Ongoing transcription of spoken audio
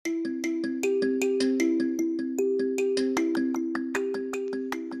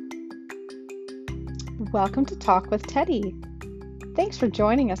Welcome to Talk with Teddy. Thanks for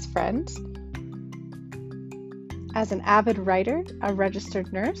joining us, friends. As an avid writer, a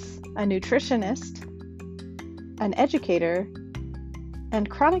registered nurse, a nutritionist, an educator, and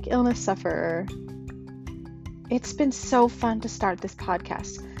chronic illness sufferer, it's been so fun to start this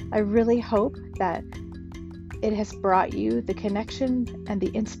podcast. I really hope that it has brought you the connection and the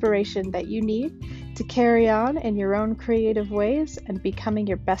inspiration that you need to carry on in your own creative ways and becoming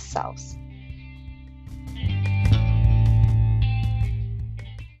your best selves.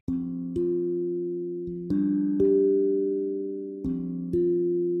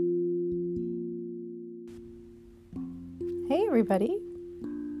 Hey everybody,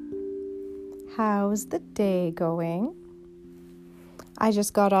 how's the day going? I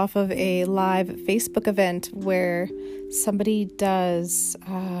just got off of a live Facebook event where somebody does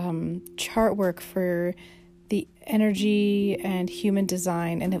chart work for the energy and human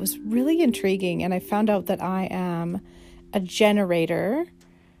design, and it was really intriguing. And I found out that I am a generator,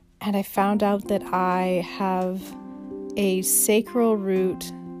 and I found out that I have a sacral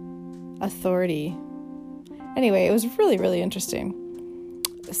root authority. Anyway, it was really, really interesting.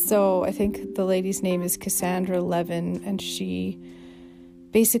 So I think the lady's name is Cassandra Levin, and she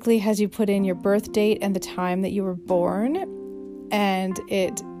basically has you put in your birth date and the time that you were born, and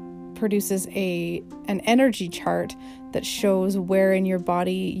it produces an energy chart that shows where in your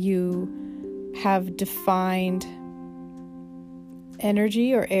body you have defined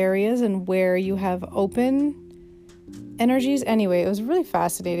energy or areas and where you have open energies. Anyway, it was really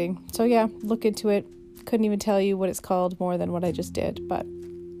fascinating. So yeah, look into it. Couldn't even tell you what it's called more than what I just did, but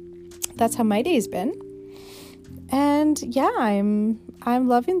that's how my day's been. And yeah, I'm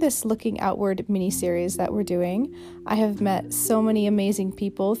loving this Looking Outward mini-series that we're doing. I have met so many amazing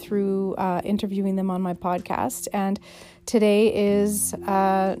people through interviewing them on my podcast, and today is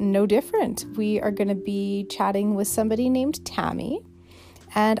no different. We are going to be chatting with somebody named Tammy,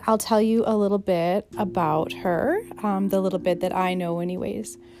 and I'll tell you a little bit about her, the little bit that I know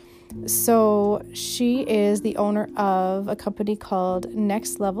anyways. So she is the owner of a company called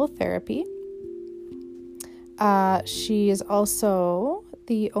Next Level Therapy. She is also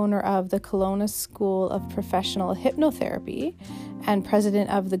the owner of the Kelowna School of Professional Hypnotherapy and president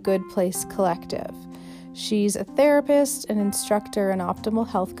of the Good Place Collective. She's a therapist, an instructor, an optimal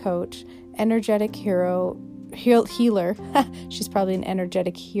health coach, energetic healer. She's probably an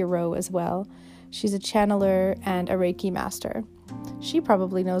energetic hero as well. She's a channeler and a Reiki master. She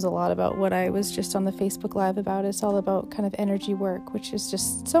probably knows a lot about what I was just on the Facebook Live about. It's all about kind of energy work, which is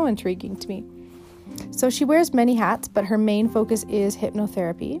just so intriguing to me. So she wears many hats, but her main focus is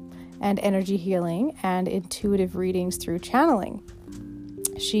hypnotherapy and energy healing and intuitive readings through channeling.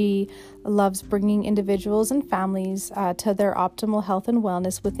 She loves bringing individuals and families to their optimal health and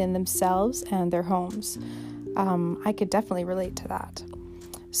wellness within themselves and their homes. I could definitely relate to that.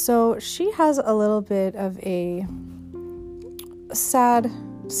 So she has a little bit of a sad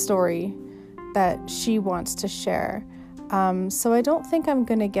story that she wants to share. So I don't think I'm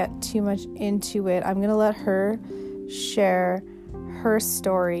going to get too much into it. I'm going to let her share her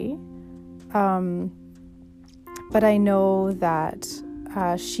story. But I know that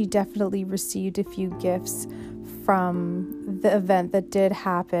she definitely received a few gifts from the event that did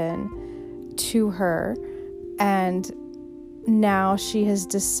happen to her. And now she has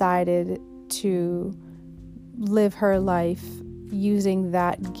decided to live her life using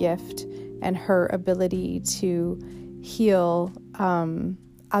that gift and her ability to heal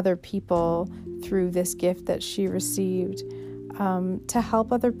other people through this gift that she received to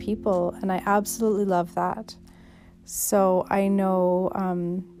help other people. And I absolutely love that. So I know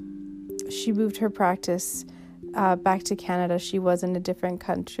she moved her practice back to Canada. She was in a different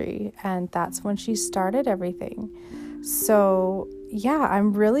country, and that's when she started everything. So yeah,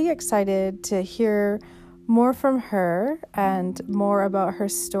 I'm really excited to hear more from her and more about her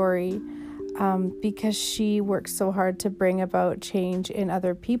story, because she works so hard to bring about change in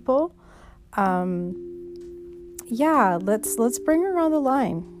other people. Yeah, let's bring her on the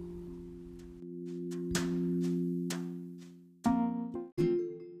line.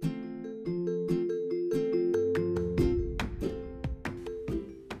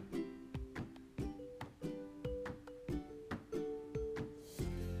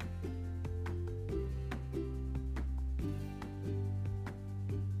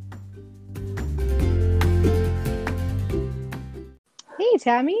 Hey,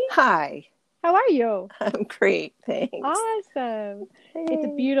 Tammy. Hi. How are you? I'm great, thanks. Awesome. Hey. It's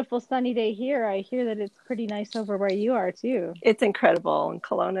a beautiful sunny day here. I hear that it's pretty nice over where you are too. It's incredible. And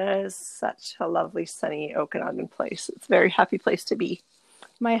Kelowna is such a lovely, sunny Okanagan place. It's a very happy place to be.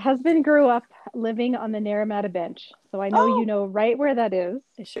 My husband grew up living on the Naramata Bench, so I know you Oh, know right where that is.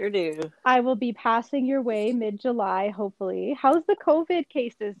 I sure do. I will be passing your way mid-July, hopefully. How's the COVID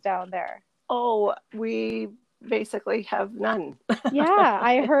cases down there? Oh, we basically have none. Yeah,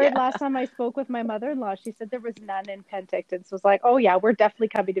 I heard Yeah, last time I spoke with my mother-in-law, she said there was none in Penticton. So I was like, oh yeah, we're definitely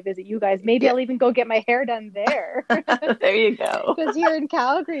coming to visit you guys. Maybe yeah. I'll even go get my hair done there. There you go. Because here in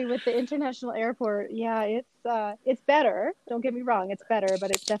Calgary with the international airport, yeah, it's better. Don't get me wrong, it's better, but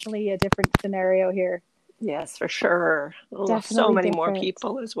it's definitely a different scenario here. Yes, for sure. Oh, so Definitely many more different.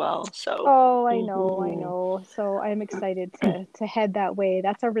 people as well. So, Oh, I know, I mhm. know. So I'm excited to head that way.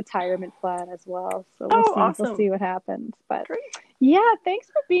 That's our retirement plan as well. So Oh, we'll awesome. see what happens. But Great. yeah, thanks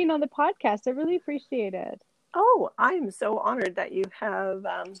for being on the podcast. I really appreciate it. Oh, I'm so honored that you have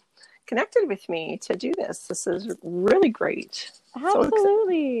connected with me to do this. This is really great. So excited.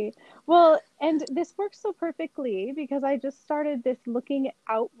 Absolutely. Well, and this works so perfectly because I just started this Looking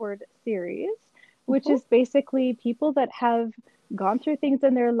Outward series, which Mhm. is basically people that have gone through things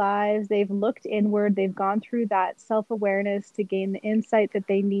in their lives, they've looked inward, they've gone through that self-awareness to gain the insight that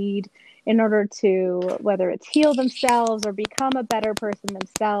they need in order to, whether it's heal themselves or become a better person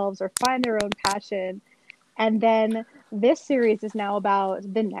themselves or find their own passion. And then this series is now about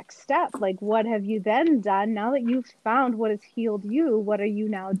the next step. Like, what have you then done now that you've found what has healed you? What are you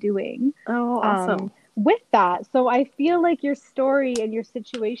now doing Oh, awesome. with that? So I feel like your story and your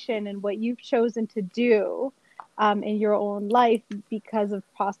situation and what you've chosen to do in your own life because of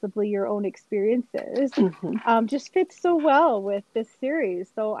possibly your own experiences Mhm. just fits so well with this series.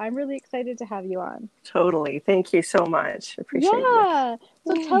 So I'm really excited to have you on. Totally. Thank you so much. Appreciate you. Yeah.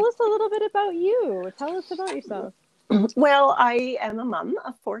 So tell us a little bit about you. Tell us about yourself. Well, I am a mom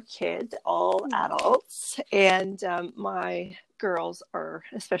of 4 kids, all Hmm. adults, and my girls are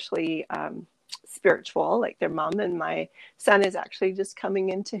especially spiritual, like their mom, and my son is actually just coming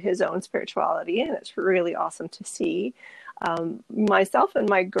into his own spirituality, and it's really awesome to see. Myself and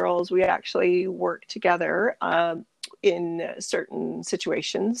my girls, we actually work together in certain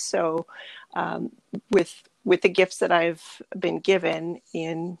situations. So, with the gifts that I've been given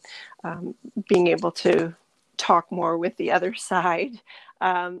in being able to talk more with the other side,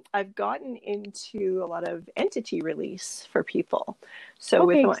 I've gotten into a lot of entity release for people. So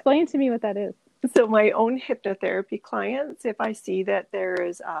with Okay, explain to me what that is. my own hypnotherapy clients, if I see that there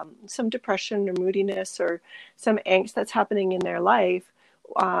is some depression or moodiness or some angst that's happening in their life,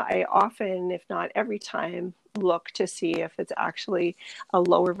 I often, if not every time, look to see if it's actually a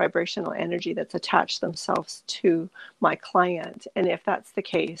lower vibrational energy that's attached themselves to my client. And if that's the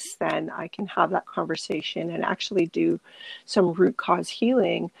case, then I can have that conversation and actually do some root cause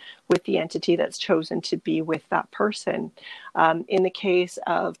healing with the entity that's chosen to be with that person. In the case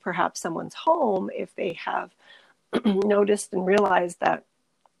of perhaps someone's home, if they have noticed and realized that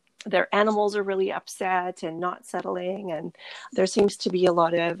their animals are really upset and not settling, and there seems to be a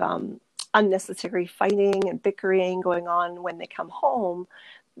lot of unnecessary fighting and bickering going on when they come home,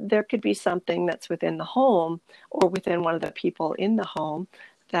 there could be something that's within the home or within one of the people in the home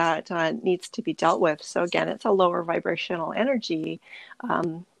that needs to be dealt with. So again, it's a lower vibrational energy,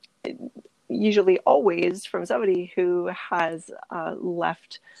 um, usually always from somebody who has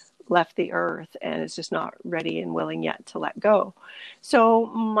left the earth and is just not ready and willing yet to let go. So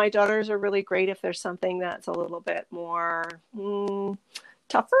my daughters are really great if there's something that's a little bit more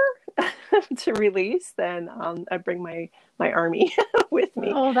tougher to release, then I bring my army with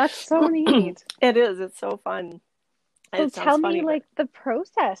me. Oh, that's so neat. It is. It's so fun. So It sounds tell me funny, but like the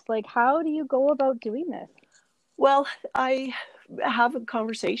process. Like how do you go about doing this? well, I have a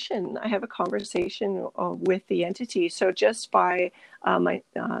conversation. I have a conversation with the entity. So just by my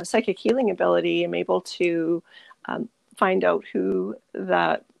psychic healing ability, I'm able to find out who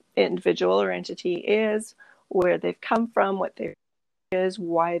that individual or entity is, where they've come from, what their is,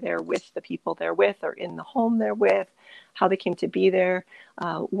 why they're with the people they're with or in the home they're with, how they came to be there,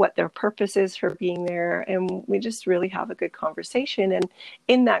 what their purpose is for being there. And we just really have a good conversation. And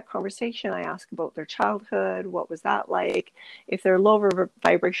in that conversation, I ask about their childhood. What was that like? If they're lower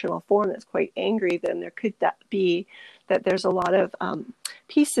vibrational form that's quite angry, then there could that be that there's a lot of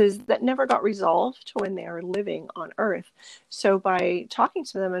pieces that never got resolved when they were living on Earth. So by talking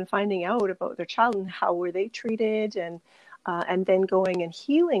to them and finding out about their child and how were they treated, and then going and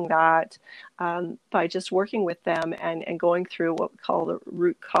healing that by just working with them and going through what we call the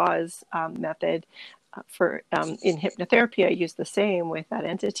root cause method. For in hypnotherapy, I use the same with that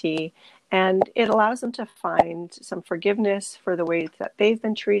entity, and it allows them to find some forgiveness for the ways that they've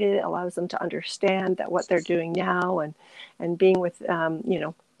been treated. It allows them to understand that what they're doing now and being with,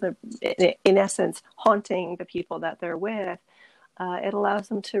 in essence, haunting the people that they're with, it allows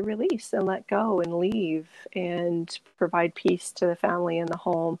them to release and let go and leave and provide peace to the family and the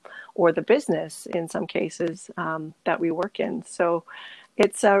home or the business in some cases that we work in. So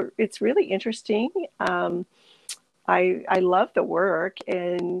it's really interesting. I love the work,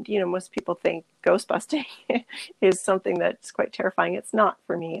 and most people think ghost busting is something that's quite terrifying. It's not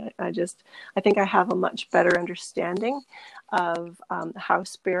for me. I think I have a much better understanding of how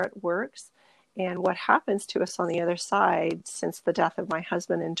spirit works and what happens to us on the other side since the death of my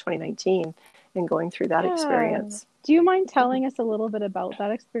husband in 2019 and going through that experience. Do you mind telling us a little bit about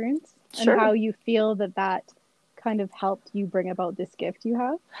that experience and Sure. how you feel that kind of helped you bring about this gift you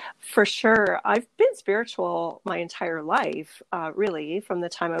have? For sure. I've been spiritual my entire life, really, from the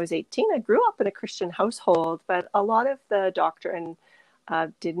time I was 18. I grew up in a Christian household, but a lot of the doctrine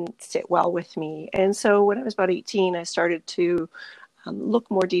didn't sit well with me. And so when I was about 18, I started to look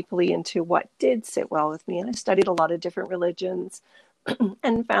more deeply into what did sit well with me. And I studied a lot of different religions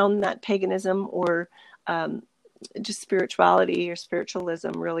and found that paganism or just spirituality or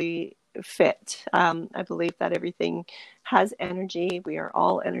spiritualism really fit. I believe that everything has energy. We are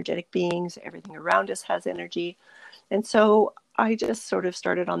all energetic beings. Everything around us has energy. And so I just sort of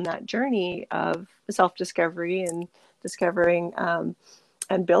started on that journey of self-discovery and discovering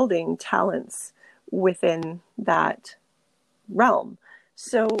and building talents within that realm.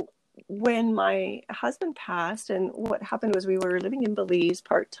 So when my husband passed, and what happened was we were living in Belize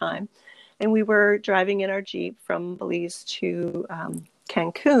part-time, and we were driving in our Jeep from Belize to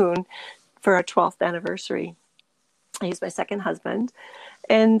Cancun for our 12th anniversary. He's my second husband.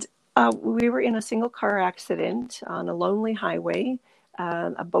 And we were in a single car accident on a lonely highway.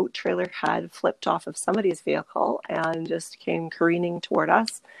 A boat trailer had flipped off of somebody's vehicle and just came careening toward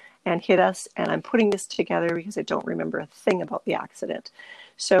us and hit us. And I'm putting this together because I don't remember a thing about the accident.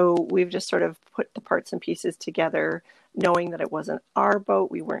 So we've just sort of put the parts and pieces together, knowing that it wasn't our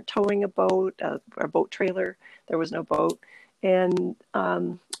boat. We weren't towing a boat, our boat trailer. There was no boat. And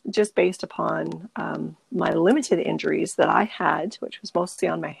just based upon my limited injuries that I had, which was mostly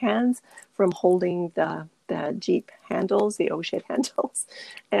on my hands from holding the Jeep handles, the O-shed handles.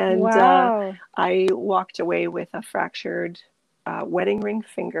 And wow. I walked away with a fractured wedding ring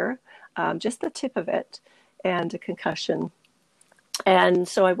finger, just the tip of it, and a concussion. And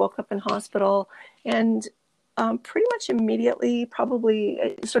so I woke up in hospital, and pretty much immediately,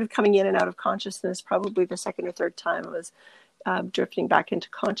 probably sort of coming in and out of consciousness, probably the second or third time I was drifting back into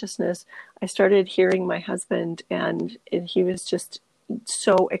consciousness, I started hearing my husband, and he was just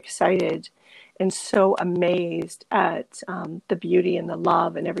so excited and so amazed at the beauty and the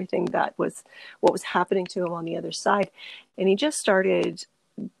love and everything that was what was happening to him on the other side. And he just started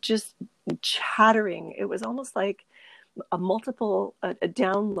just chattering. It was almost like a multiple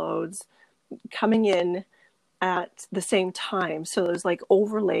downloads coming in at the same time. So there's like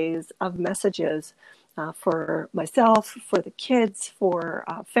overlays of messages for myself, for the kids, for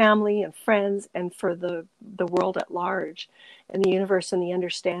family and friends, and for the world at large, and the universe, and the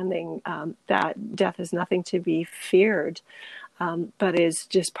understanding that death is nothing to be feared, but is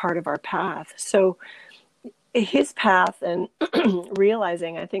just part of our path. So his path, and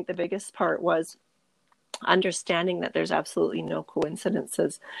realizing, I think the biggest part was understanding that there's absolutely no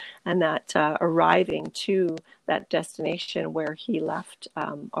coincidences, and that arriving to that destination where he left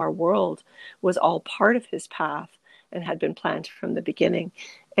our world was all part of his path and had been planned from the beginning.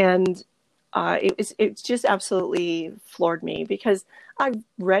 And it just absolutely floored me, because I've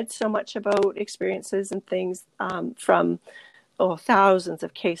read so much about experiences and things from thousands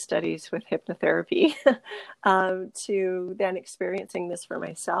of case studies with hypnotherapy to then experiencing this for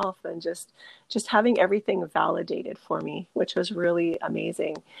myself, and just having everything validated for me, which was really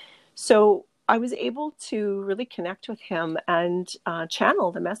amazing. So I was able to really connect with him and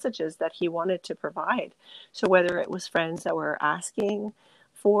channel the messages that he wanted to provide. So whether it was friends that were asking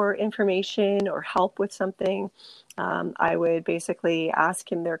for information or help with something, I would basically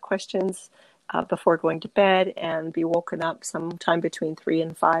ask him their questions before going to bed, and be woken up sometime between 3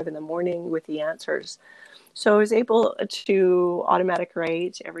 and 5 in the morning with the answers. So I was able to automatic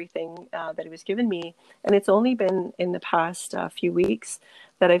write everything that he was giving me. And it's only been in the past few weeks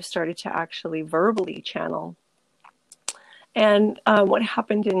that I've started to actually verbally channel. And what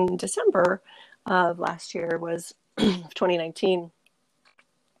happened in December of last year was 2019,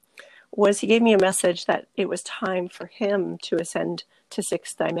 was he gave me a message that it was time for him to ascend to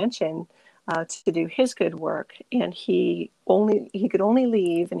 6th dimension to do his good work. And he could only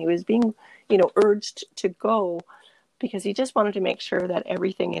leave, and he was being, urged to go, because he just wanted to make sure that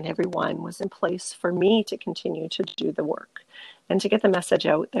everything and everyone was in place for me to continue to do the work and to get the message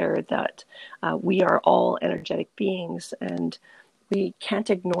out there that we are all energetic beings, and we can't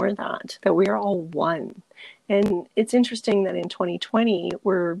ignore that we are all one. And it's interesting that in 2020,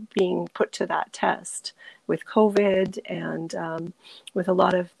 we're being put to that test with COVID and with a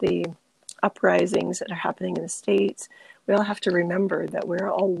lot of the uprisings that are happening in the States. We all have to remember that we're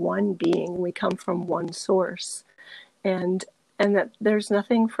all one being. We come from one source. And that there's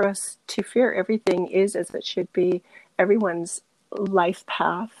nothing for us to fear. Everything is as it should be. Everyone's life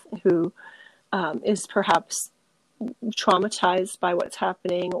path who is perhaps traumatized by what's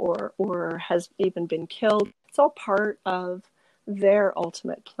happening or has even been killed. It's all part of their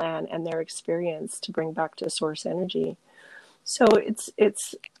ultimate plan and their experience to bring back to source energy. So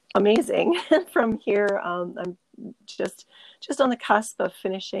it's amazing. From here, I'm just on the cusp of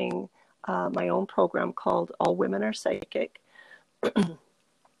finishing my own program called All Women Are Psychic.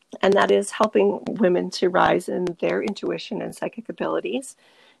 And that is helping women to rise in their intuition and psychic abilities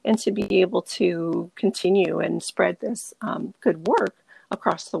and to be able to continue and spread this good work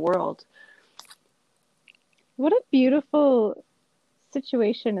across the world. What a beautiful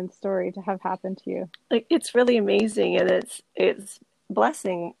situation and story to have happen to you. It's really amazing, and it's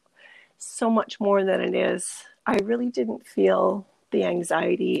blessing so much more than it is. I really didn't feel the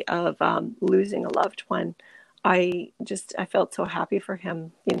anxiety of losing a loved one. I felt so happy for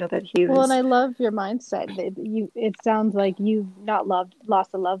him, that he was. Well, and I love your mindset. It sounds like you've not lost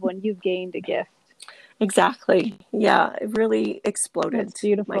a loved one. You've gained a gift. Exactly. Yeah, it really exploded. That's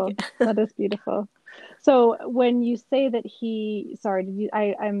beautiful. That is beautiful. So when you say that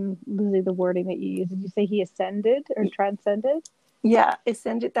I'm losing the wording that you used. Did you say he ascended or transcended? Yeah,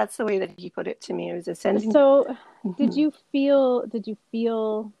 ascended. That's the way that he put it to me. It was ascending. So did you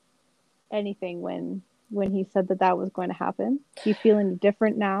feel anything when he said that was going to happen? Do you feel any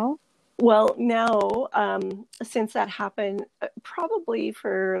different now? Well, now, since that happened, probably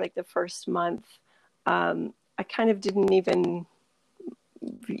for like the first month, I kind of didn't even,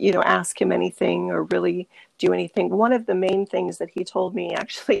 ask him anything or really do anything. One of the main things that he told me,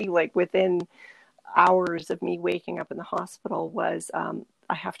 actually, like within hours of me waking up in the hospital, was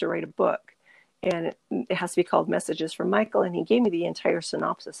I have to write a book, and it has to be called Messages from Michael. And he gave me the entire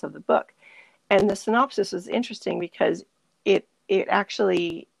synopsis of the book. And the synopsis was interesting because it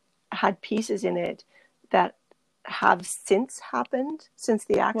actually had pieces in it that have since happened since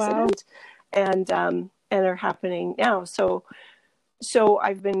the accident. Wow. And are happening now. So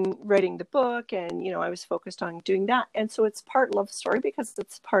I've been writing the book, and I was focused on doing that. And so it's part love story because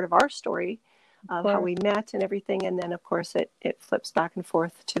it's part of our story of how we met and everything. And then of course it flips back and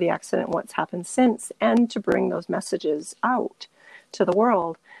forth to the accident, what's happened since, and to bring those messages out to the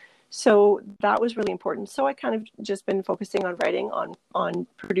world. So that was really important. So I kind of just been focusing on writing, on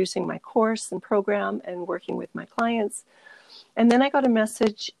producing my course and program and working with my clients. And then I got a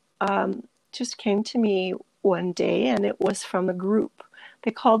message, just came to me one day, and it was from a group.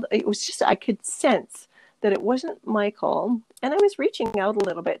 It was just, I could sense that it wasn't Michael. And I was reaching out a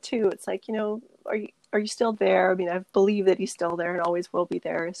little bit too. It's like, are you still there? I mean, I believe that he's still there and always will be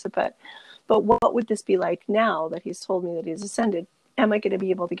there. So, but what would this be like now that he's told me that he's ascended? Am I going to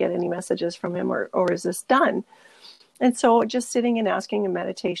be able to get any messages from him, or is this done? And so just sitting and asking in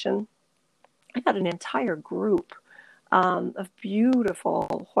meditation, I got an entire group of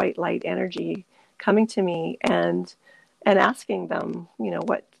beautiful white light energy coming to me and asking them,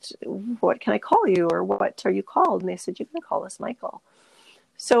 what can I call you, or what are you called? And they said, you can call us Michael.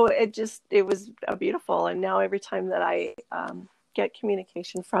 So it was beautiful. And now every time that I get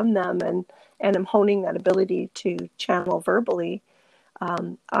communication from them and I'm honing that ability to channel verbally,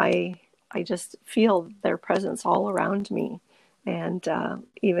 I just feel their presence all around me, and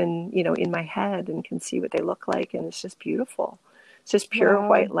even in my head, and can see what they look like, and it's just beautiful. It's just pure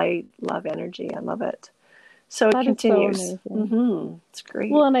white light, love energy. I love it. So it continues. So amazing. It's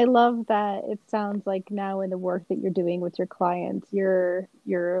great. Well, and I love that it sounds like now in the work that you're doing with your clients, you're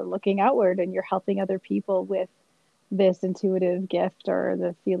looking outward and you're helping other people with this intuitive gift, or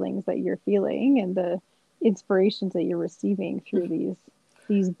the feelings that you're feeling and the inspirations that you're receiving through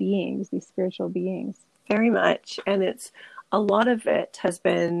these beings, these spiritual beings. Very much. And a lot of it has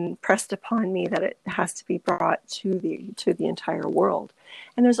been pressed upon me that it has to be brought to the entire world.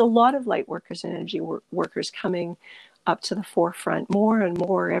 And there's a lot of light workers and energy workers coming up to the forefront more and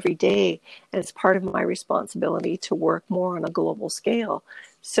more every day. And it's part of my responsibility to work more on a global scale.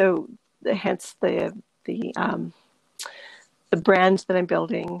 So hence the brand that I'm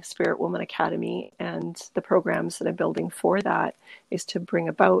building, Spirit Woman Academy, and the programs that I'm building for that is to bring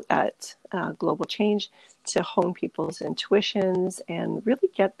about that global change, to hone people's intuitions and really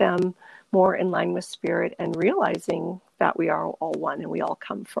get them more in line with spirit and realizing that we are all one and we all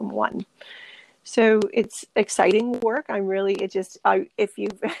come from one. So it's exciting work. If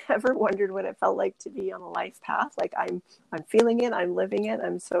you've ever wondered what it felt like to be on a life path, like I'm feeling it, I'm living it.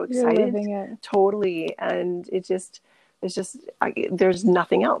 I'm so You're excited. living it. Totally. And there's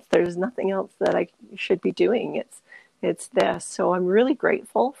nothing else. There's nothing else that I should be doing. It's this. So I'm really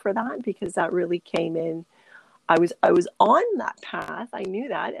grateful for that, because that really came in. I was on that path. I knew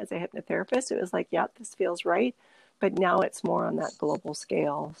that as a hypnotherapist. It was like, yeah, this feels right. But now it's more on that global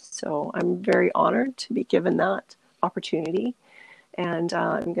scale. So I'm very honored to be given that opportunity. And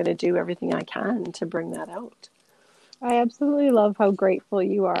I'm going to do everything I can to bring that out. I absolutely love how grateful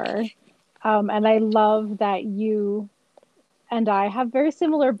you are. And I love that you and I have very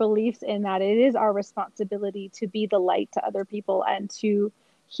similar beliefs in that it is our responsibility to be the light to other people and to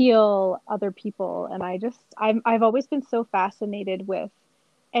heal other people. And I've always been so fascinated with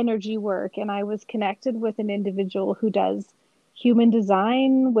energy work, and I was connected with an individual who does human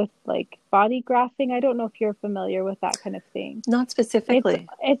design with like body graphing. I don't know if you're familiar with that kind of thing. Not It's specifically.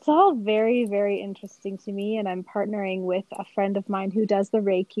 it's all very, very interesting to me, and I'm partnering with a friend of mine who does the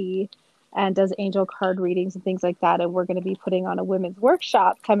Reiki and does angel card readings and things like that. And we're going to be putting on a women's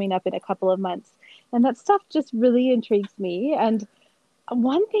workshop coming up in a couple of months. And that stuff just really intrigues me. And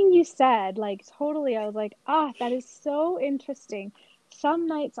one thing you said, like totally, I was like, that is so interesting. Some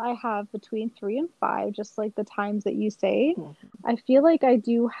nights I have between 3 and 5, just like the times that you say. I feel like I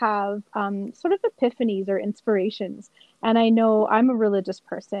do have sort of epiphanies or inspirations. And I know I'm a religious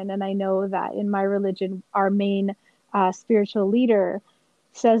person, and I know that in my religion, our main spiritual leader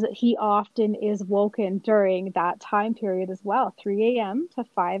says that he often is woken during that time period as well, 3 a.m. to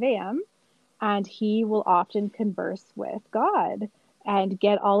 5 a.m. And he will often converse with God and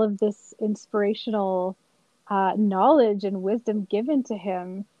get all of this inspirational knowledge and wisdom given to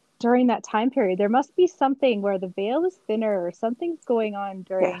him during that time period. There must be something where the veil is thinner or something's going on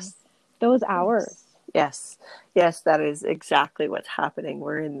during Yes. those hours. Yes. Yes, that is exactly what's happening.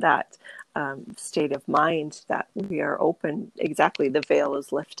 We're in that state of mind that we are open. Exactly. The veil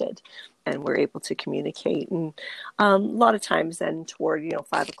is lifted and we're able to communicate. And a lot of times then toward,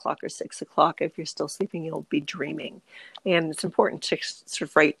 5 o'clock or 6 o'clock, if you're still sleeping, you'll be dreaming. And it's important to sort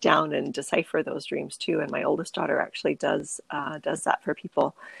of write down and decipher those dreams too. And my oldest daughter actually does that for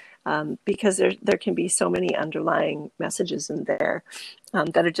people. Because there can be so many underlying messages in there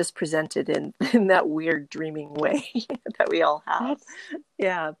that are just presented in that weird dreaming way that we all have.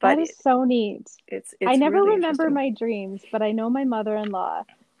 Yeah, but That is so neat. I it's never really remember interesting. my dreams, but I know my mother-in-law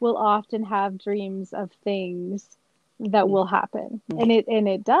will often have dreams of things that will happen. And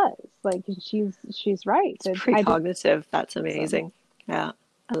it does. Like she's right. It's I just precognitive. That's awesome. amazing. Yeah,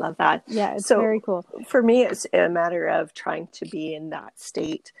 I love that. Yeah, it's So very cool. for me, it's a matter of trying to be in that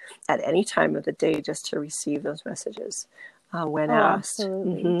state at any time of the day just to receive those messages when Oh, asked.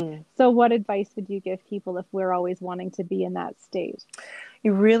 absolutely. So what advice would you give people if we're always wanting to be in that state?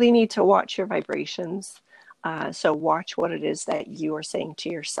 You really need to watch your vibrations. So watch what it is that you are saying to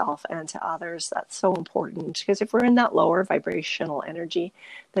yourself and to others. That's so important, because if we're in that lower vibrational energy,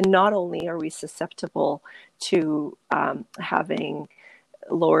 then not only are we susceptible to having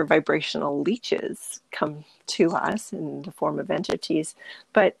lower vibrational leeches come to us in the form of entities,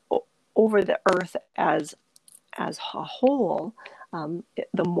 but over the earth as a whole,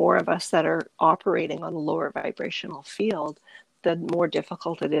 the more of us that are operating on a lower vibrational field, the more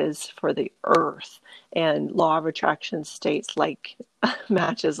difficult it is for the earth. And law of attraction states like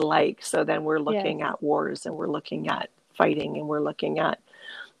matches like. So then we're Yes. looking at wars, and we're looking at fighting, and we're looking at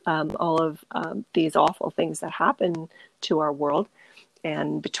all of these awful things that happen to our world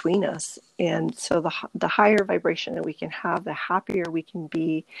and between us. And so the higher vibration that we can have, the happier we can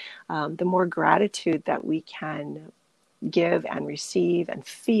be, the more gratitude that we can give and receive and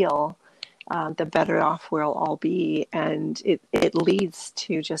feel, the better off we'll all be. And it leads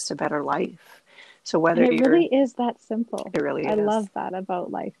to just a better life. So And whether it you're, really is that simple. it really I is. love that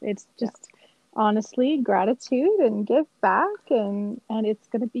about life. It's just honestly gratitude and give back, and it's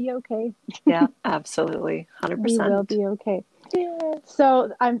going to be okay. Yeah, absolutely. We will 100%. be okay.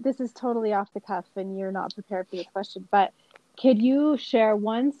 So this is totally off the cuff and you're not prepared for the question, but could you share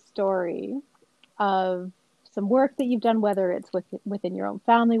one story of some work that you've done, whether it's within your own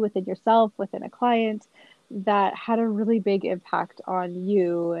family, within yourself, within a client, that had a really big impact on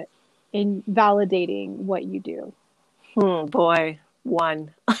you in validating what you do? Boy,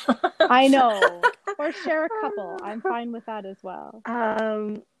 one. I know. Or share a couple. I'm fine with that as well.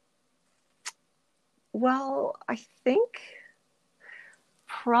 um, well, I think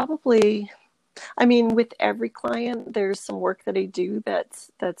probably, I mean, with every client, there's some work that I do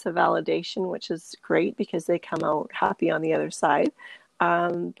that's a validation, which is great because they come out happy on the other side.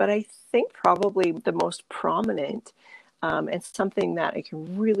 But I think probably the most prominent, and something that I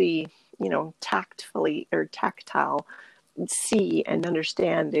can really, tactfully or tactile see and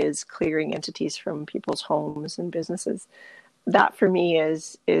understand is clearing entities from people's homes and businesses. That for me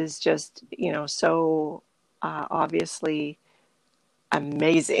is just, so obviously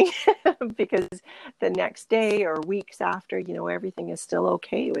amazing because the next day or weeks after, everything is still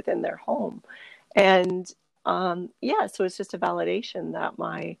okay within their home. And yeah, so it's just a validation that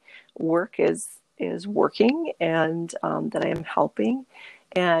my work is working, and that I am helping.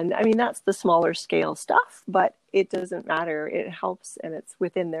 And I mean, that's the smaller scale stuff, but it doesn't matter. It helps, and it's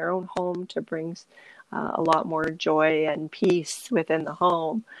within their own home to bring a lot more joy and peace within the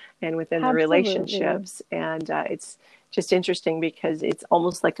home and within the relationships. And it's just interesting because it's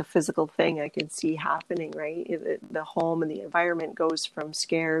almost like a physical thing I can see happening, right? The home and the environment goes from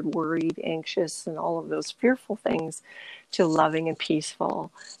scared, worried, anxious, and all of those fearful things to loving and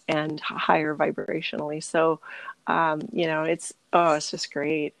peaceful and higher vibrationally. So, it's just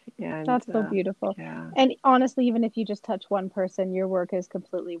great. And That's so beautiful. yeah. And honestly, even if you just touch one person, your work is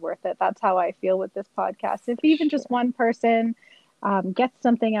completely worth it. That's how I feel with this podcast. If even just one person gets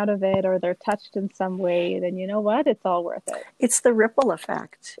something out of it, or they're touched in some way, then you know what? It's all worth it. It's the ripple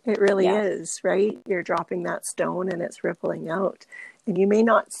effect. It really is, right? You're dropping that stone and it's rippling out. And you may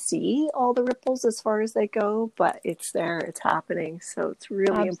not see all the ripples as far as they go, but it's there, it's happening. So it's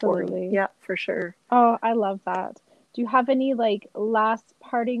really important. Yeah, for sure. Oh, I love that. Do you have any last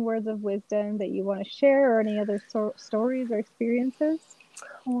parting words of wisdom that you want to share, or any other stories or experiences?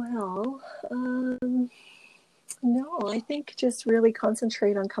 Well, no, I think just really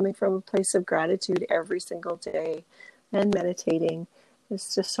concentrate on coming from a place of gratitude every single day, and meditating.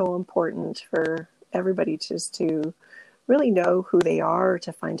 It's just so important for everybody just to really know who they are,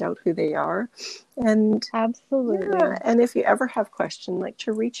 to find out who they are. And absolutely. Yeah, and if you ever have questions,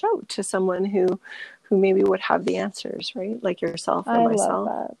 to reach out to someone who maybe would have the answers, right? Like yourself or myself. I love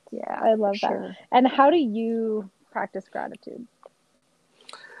that. Yeah, I love that. And how do you practice gratitude?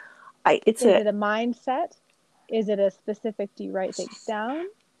 Is it a mindset? Is it a specific, do you write things down?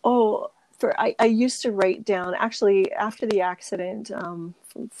 Oh, I used to write down, actually, after the accident,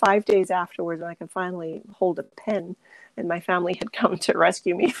 5 days afterwards, when I could finally hold a pen and my family had come to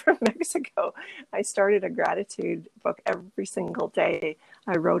rescue me from Mexico, I started a gratitude book every single day.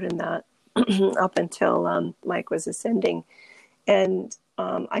 I wrote in that up until Mike was ascending. And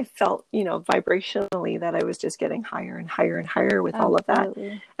I felt, vibrationally that I was just getting higher and higher and higher with all of that.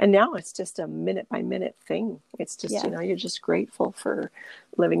 And now it's just a minute by minute thing. It's just, you're just grateful for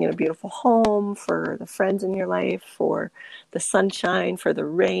living in a beautiful home, for the friends in your life, for the sunshine, for the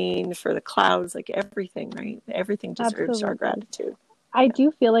rain, for the clouds, everything, right? Everything deserves our gratitude. I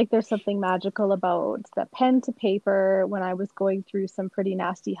do feel like there's something magical about the pen to paper. When I was going through some pretty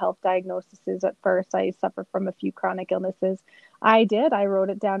nasty health diagnoses at first, I suffered from a few chronic illnesses. I wrote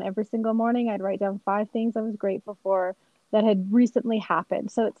it down every single morning. I'd write down 5 things I was grateful for that had recently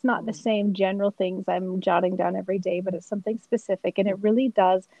happened. So it's not the same general things I'm jotting down every day, but it's something specific. And it really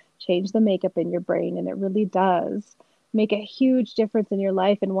does change the makeup in your brain. And it really does make a huge difference in your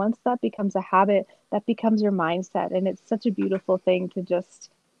life. And once that becomes a habit, that becomes your mindset. And it's such a beautiful thing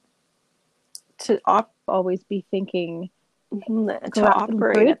to always be thinking, to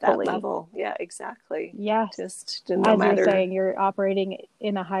operate at that level. Yeah, exactly. Yes. Just no matter, you're saying, you're operating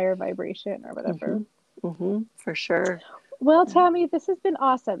in a higher vibration or whatever. For sure. Well, Tammy, this has been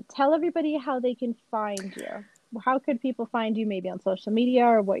awesome. Tell everybody how they can find you. How could people find you, maybe on social media,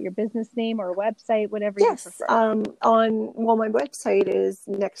 or what your business name or website, whatever you prefer? My website is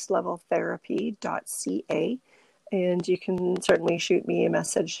nextleveltherapy.ca, and you can certainly shoot me a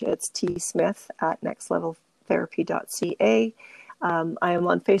message. It's tsmith@nextleveltherapy.ca. I am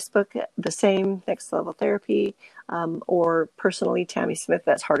on Facebook, the same, Next Level Therapy, or personally, Tammy Smith.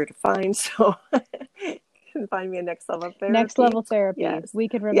 That's harder to find, so you can find me at Next Level Therapy. Next Level Therapy. Yes. We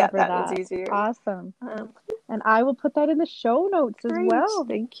can remember that. That was easier. Awesome. And I will put that in the show notes as well.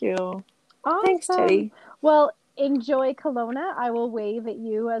 Thank you. Awesome. Thanks, Teddy. Well, enjoy Kelowna. I will wave at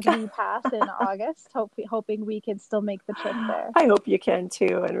you as we pass in August, hoping we can still make the trip there. I hope you can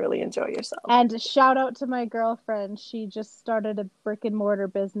too, and really enjoy yourself. And shout out to my girlfriend. She just started a brick and mortar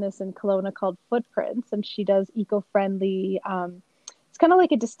business in Kelowna called Footprints, and she does eco-friendly, it's kind of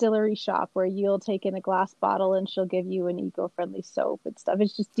like a distillery shop where you'll take in a glass bottle and she'll give you an eco-friendly soap and stuff.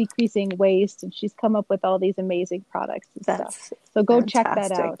 It's just decreasing waste, and she's come up with all these amazing products and stuff. So go check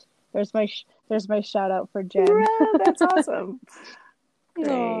that out. There's my shout out for Jen. Yeah, that's awesome.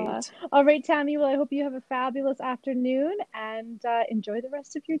 Great. All right, Tammy. Well, I hope you have a fabulous afternoon, and enjoy the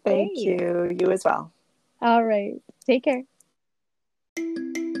rest of your day. Thank you. You as well. All right. Take care.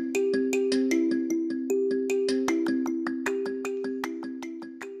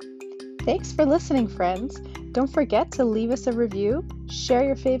 Thanks for listening, friends. Don't forget to leave us a review, share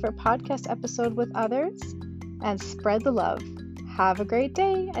your favorite podcast episode with others, and spread the love. Have a great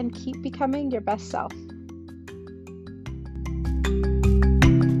day and keep becoming your best self.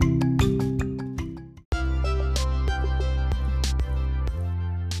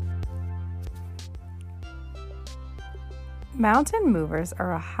 Mountain Movers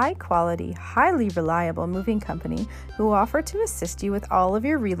are a high-quality, highly reliable moving company who offer to assist you with all of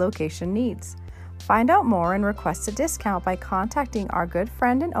your relocation needs. Find out more and request a discount by contacting our good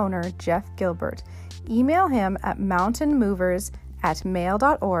friend and owner, Jeff Gilbert. Email him at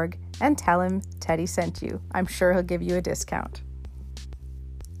mountainmovers@mail.org and tell him Teddy sent you. I'm sure he'll give you a discount.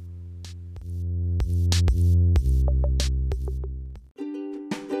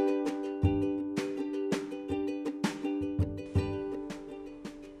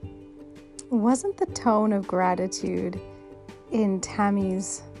 Wasn't the tone of gratitude in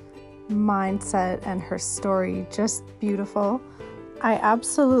Tammy's mindset and her story just beautiful? I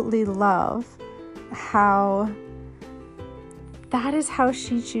absolutely love how that is how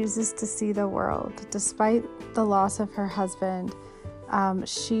she chooses to see the world. Despite the loss of her husband,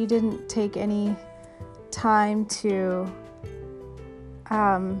 she didn't take any time to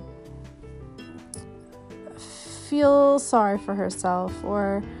feel sorry for herself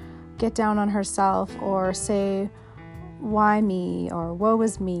or get down on herself or say, why me or woe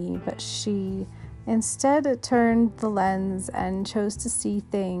is me, but she instead turned the lens and chose to see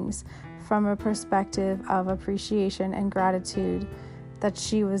things from a perspective of appreciation and gratitude that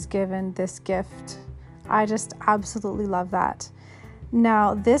she was given this gift. I just absolutely love that.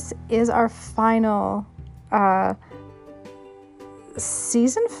 Now, this is our final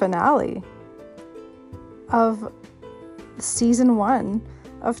season finale of season 1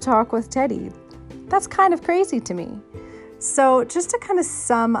 of Talk with Teddy. That's kind of crazy to me. So just to kind of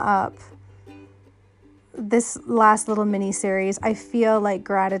sum up this last little mini series, I feel like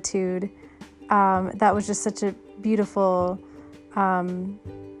gratitude, that was just such a beautiful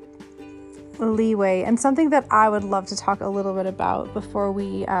leeway and something that I would love to talk a little bit about before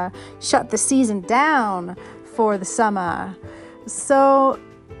we shut the season down for the summer. So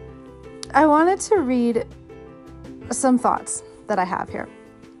I wanted to read some thoughts that I have here.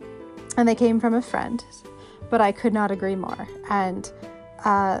 And they came from a friend, but I could not agree more. And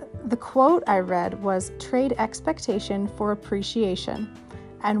the quote I read was, "Trade expectation for appreciation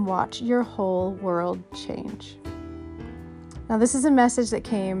and watch your whole world change." Now, this is a message that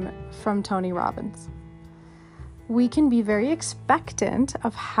came from Tony Robbins. We can be very expectant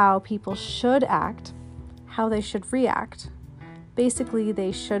of how people should act, how they should react. Basically,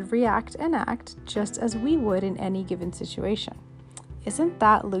 they should react and act just as we would in any given situation. Isn't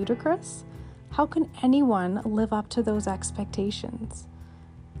that ludicrous? How can anyone live up to those expectations?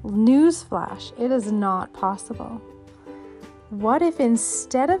 Newsflash, it is not possible. What if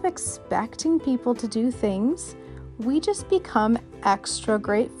instead of expecting people to do things, we just become extra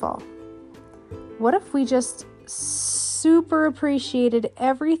grateful? What if we just super appreciated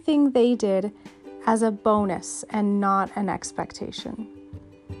everything they did as a bonus and not an expectation?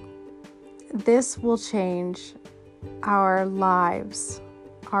 This will change our lives,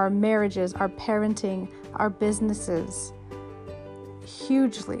 our marriages, our parenting, our businesses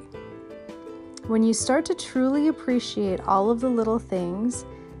hugely. When you start to truly appreciate all of the little things,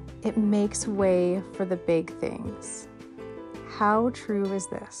 it makes way for the big things. How true is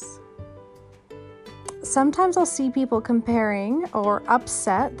this? Sometimes I'll see people comparing or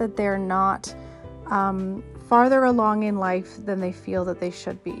upset that they're not farther along in life than they feel that they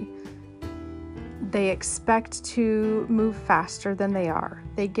should be. They expect to move faster than they are.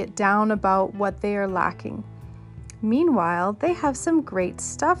 They get down about what they are lacking. Meanwhile, they have some great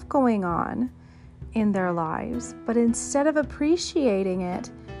stuff going on in their lives, but instead of appreciating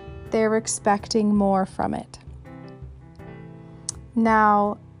it, they're expecting more from it.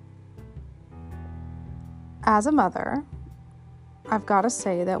 Now, as a mother, I've got to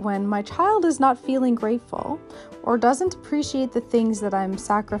say that when my child is not feeling grateful or doesn't appreciate the things that I'm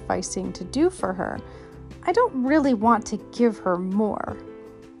sacrificing to do for her, I don't really want to give her more.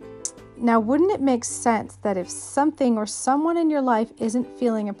 Now, wouldn't it make sense that if something or someone in your life isn't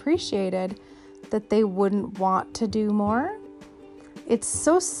feeling appreciated, that they wouldn't want to do more? It's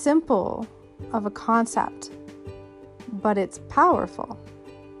so simple of a concept, but it's powerful.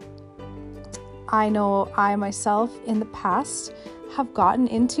 I know I myself in the past have gotten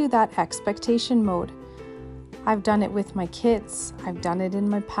into that expectation mode. I've done it with my kids. I've done it in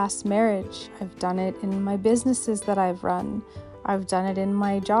my past marriage. I've done it in my businesses that I've run. I've done it in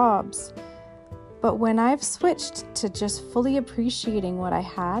my jobs. But when I've switched to just fully appreciating what I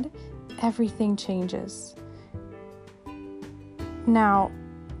had, everything changes. Now,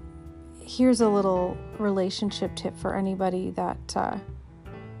 here's a little relationship tip for anybody that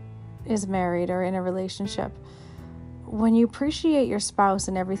is married or in a relationship. When you appreciate your spouse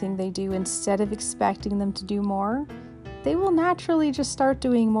and everything they do, instead of expecting them to do more, they will naturally just start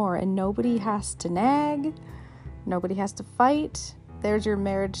doing more, and nobody has to nag, nobody has to fight. There's your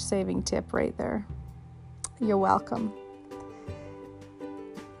marriage saving tip right there. You're welcome.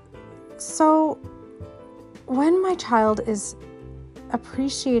 So, when my child is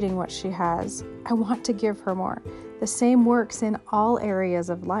appreciating what she has, I want to give her more. The same works in all areas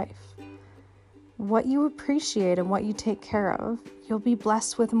of life. What you appreciate and what you take care of, you'll be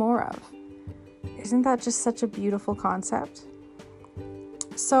blessed with more of. Isn't that just such a beautiful concept?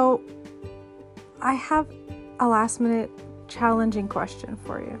 So, I have a last minute challenging question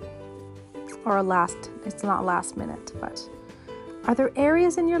for you. It's not last minute, but are there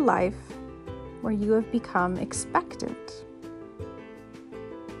areas in your life where you have become expectant?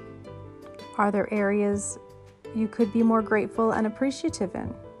 Are there areas you could be more grateful and appreciative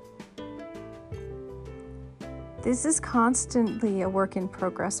in? This is constantly a work in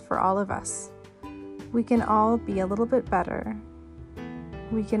progress for all of us. We can all be a little bit better.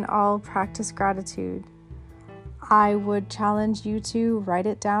 We can all practice gratitude. I would challenge you to write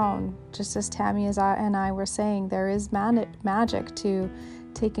it down. Just as Tammy and I were saying, there is magic to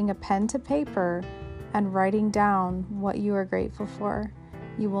taking a pen to paper and writing down what you are grateful for.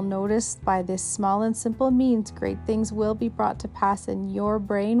 You will notice by this small and simple means, great things will be brought to pass, and your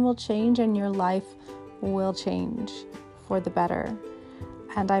brain will change and your life will change for the better.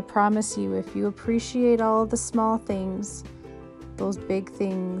 And I promise you, if you appreciate all the small things, those big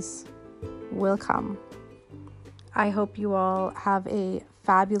things will come. I hope you all have a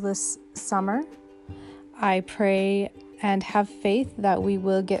fabulous summer. I pray and have faith that we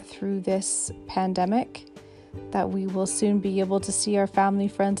will get through this pandemic, that we will soon be able to see our family,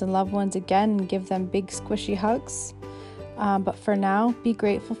 friends, and loved ones again and give them big squishy hugs. But for now, be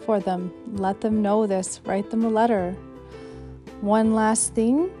grateful for them. Let them know this. Write them a letter. One last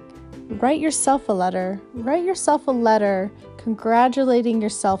thing, write yourself a letter. Write yourself a letter congratulating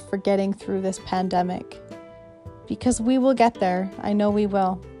yourself for getting through this pandemic. Because we will get there. I know we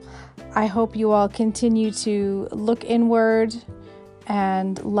will. I hope you all continue to look inward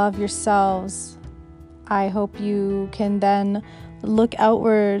and love yourselves. I hope you can then look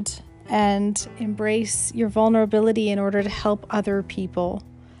outward and embrace your vulnerability in order to help other people.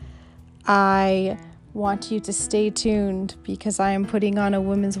 I want you to stay tuned because I am putting on a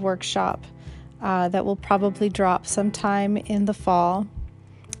women's workshop that will probably drop sometime in the fall.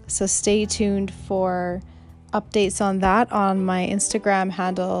 So stay tuned for updates on that on my Instagram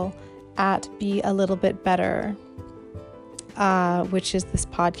handle at Be A Little Bit Better, which is this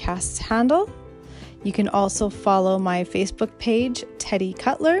podcast's handle. You can also follow my Facebook page, Teddy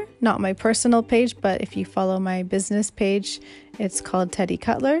Cutler, not my personal page, but if you follow my business page, it's called Teddy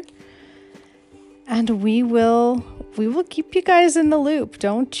Cutler. And we will keep you guys in the loop.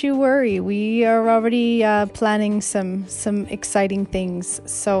 Don't you worry. We are already planning some exciting things.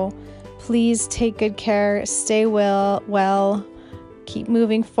 So please take good care. Stay well. Keep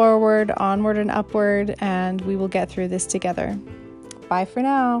moving forward, onward and upward, and we will get through this together. Bye for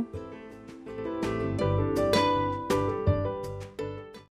now.